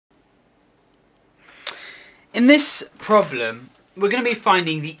In this problem, we're going to be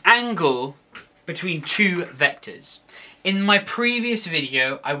finding the angle between two vectors. In my previous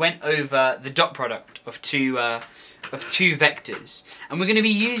video, I went over the dot product of two vectors, and we're going to be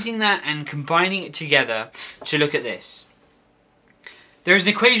using that and combining it together to look at this. There is an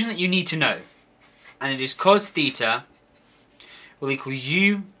equation that you need to know, and it is cos theta will equal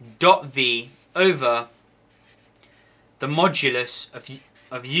u dot v over the modulus of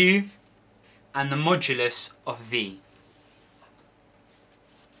u and the modulus of v.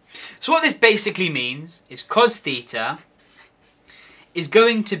 So what this basically means is cos theta is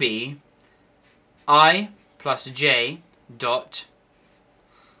going to be I plus j dot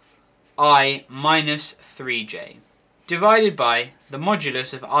I minus 3j divided by the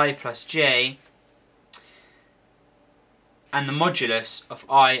modulus of I plus j and the modulus of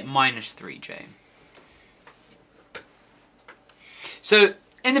I minus 3j. So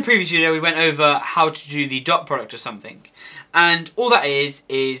in the previous video we went over how to do the dot product of something, and all that is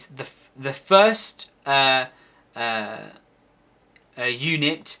the first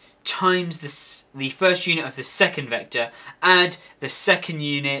unit times the first unit of the second vector, add the second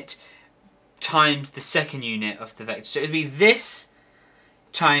unit times the second unit of the vector. So it would be this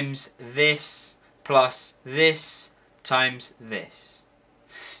times this plus this times this.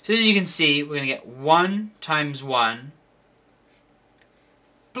 So as you can see, we're going to get 1 times 1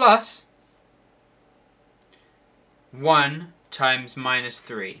 plus 1 times minus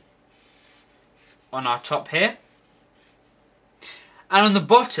 3 on our top here. And on the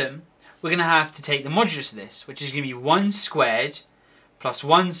bottom, we're going to have to take the modulus of this, which is going to be 1 squared plus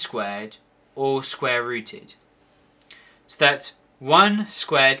 1 squared, all square rooted. So that's 1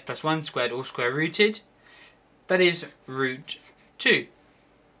 squared plus 1 squared, all square rooted. That is root 2.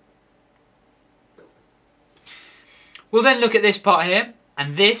 We'll then look at this part here,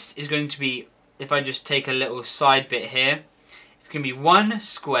 and this is going to be, if I just take a little side bit here, it's going to be 1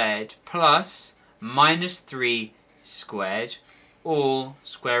 squared plus minus 3 squared, all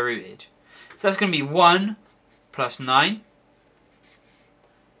square rooted. So that's going to be 1 plus 9,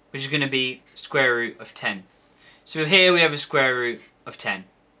 which is going to be square root of 10. So here we have a square root of 10.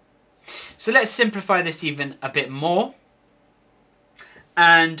 So let's simplify this even a bit more,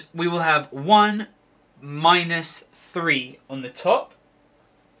 and we will have 1 minus 3 on the top,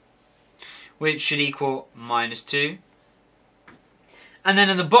 which should equal minus 2. And then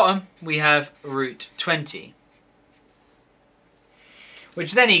at the bottom we have root 20,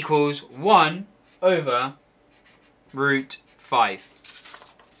 which then equals 1 over root 5.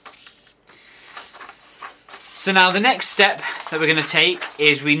 So now the next step that we're going to take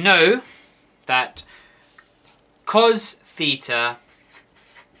is, we know that cos theta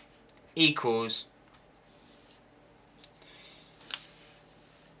equals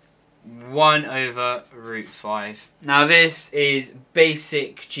 1 over root 5. Now this is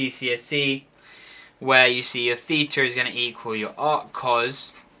basic GCSE, where you see your theta is going to equal your arc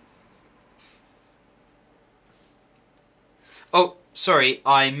cos. Oh, sorry,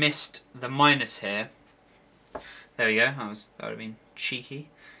 I missed the minus here. There we go, that would have been cheeky.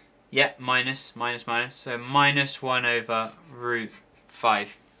 Yeah, minus. So minus 1 over root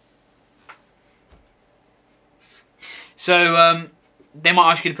 5. So they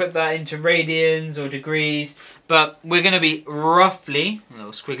might ask you to put that into radians or degrees, but we're going to be roughly, a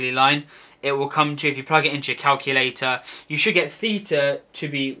little squiggly line, it will come to, if you plug it into your calculator, you should get theta to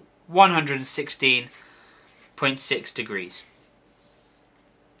be 116.6 degrees.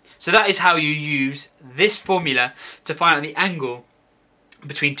 So that is how you use this formula to find out the angle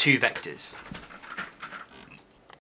between two vectors.